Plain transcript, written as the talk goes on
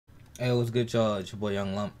Hey, what's good, y'all? It's your boy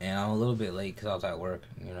Young Lump, and I'm a little bit late because I was at work.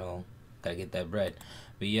 Gotta get that bread.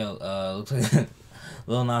 But yo, looks like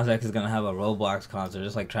Lil Nas X is gonna have a Roblox concert,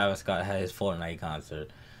 just like Travis Scott had his Fortnite concert.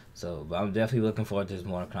 So, but I'm definitely looking forward to this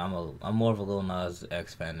more. Cause I'm more of a Lil Nas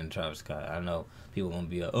X fan than Travis Scott. I know people gonna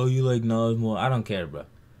be like, "Oh, you like Nas more?" I don't care, bro.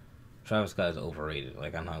 Travis Scott is overrated.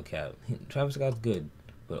 Like, I don't care. Travis Scott's good,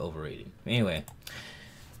 but overrated. Anyway,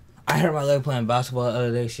 I hurt my leg playing basketball the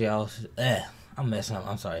other day. I'm messing up.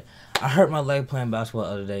 I'm sorry. I hurt my leg playing basketball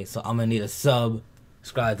the other day, so I'm gonna need a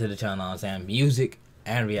subscribe to the channel. Know what I'm saying? Music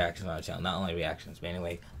and reactions on the channel, not only reactions. But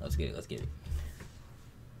anyway, let's get it. Let's get it.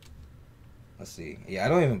 Let's see. Yeah, I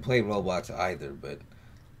don't even play Roblox either, but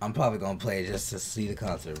I'm probably gonna play just to see the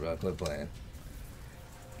concert, bro. Quit playing.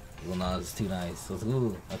 Lil Nas is too nice.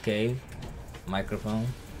 Ooh, okay. Microphone.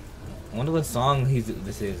 I wonder what song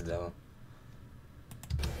this is though.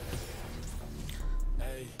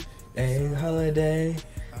 A holiday.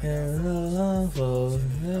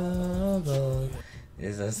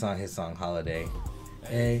 Is that song his song Holiday?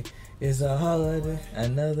 Hey, it's a holiday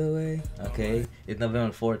another way. Okay, it's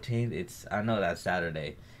November 14th. I know that's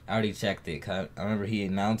Saturday. I already checked it. I remember he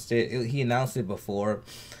announced it. He announced it before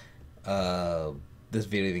this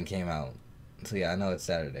video even came out. So yeah, I know it's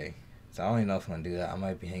Saturday. So I don't even know if I'm gonna do that. I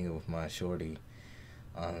might be hanging with my shorty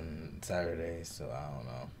on Saturday, so I don't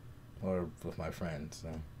know, or with my friends. So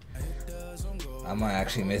I might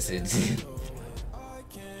actually miss it.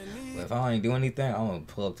 But if I don't do anything, I'm gonna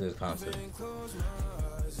pull up to this concert.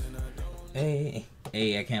 Hey,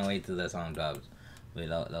 I can't wait till that song drops. But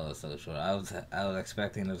that was so short. I was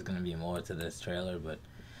expecting there was gonna be more to this trailer, but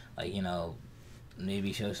like,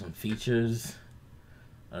 maybe show some features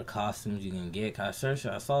or costumes you can get. Cause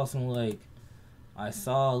I saw some look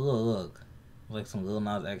like some Lil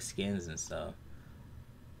Nas X skins and stuff.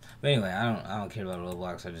 But anyway, I don't care about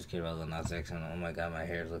Roblox. I just care about Lil Nas X. And oh my god, my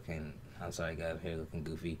hair is looking. I'm sorry, guys, my hair looking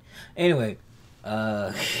goofy. Anyway,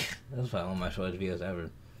 that was probably one of my shortest videos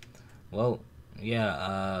ever. Well,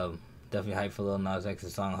 yeah, definitely hyped for Lil Nas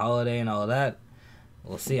X's song Holiday and all that.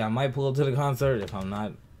 We'll see. I might pull up to the concert. If I'm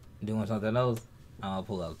not doing something else, I'll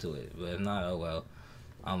pull up to it. But if not, oh well.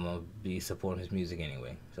 I'm gonna be supporting his music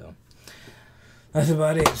anyway. So that's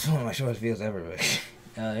about it. It's one of my shortest videos ever. But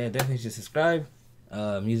yeah, definitely should subscribe.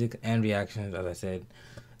 Music and reactions, as I said.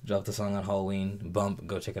 Drop the song on Halloween. Bump.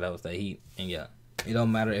 Go check it out with that heat. And yeah, it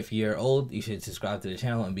don't matter if you're old. You should subscribe to the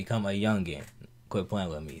channel and become a youngin. Quit playing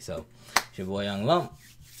with me. So, it's your boy Young Lump,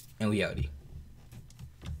 and we outie.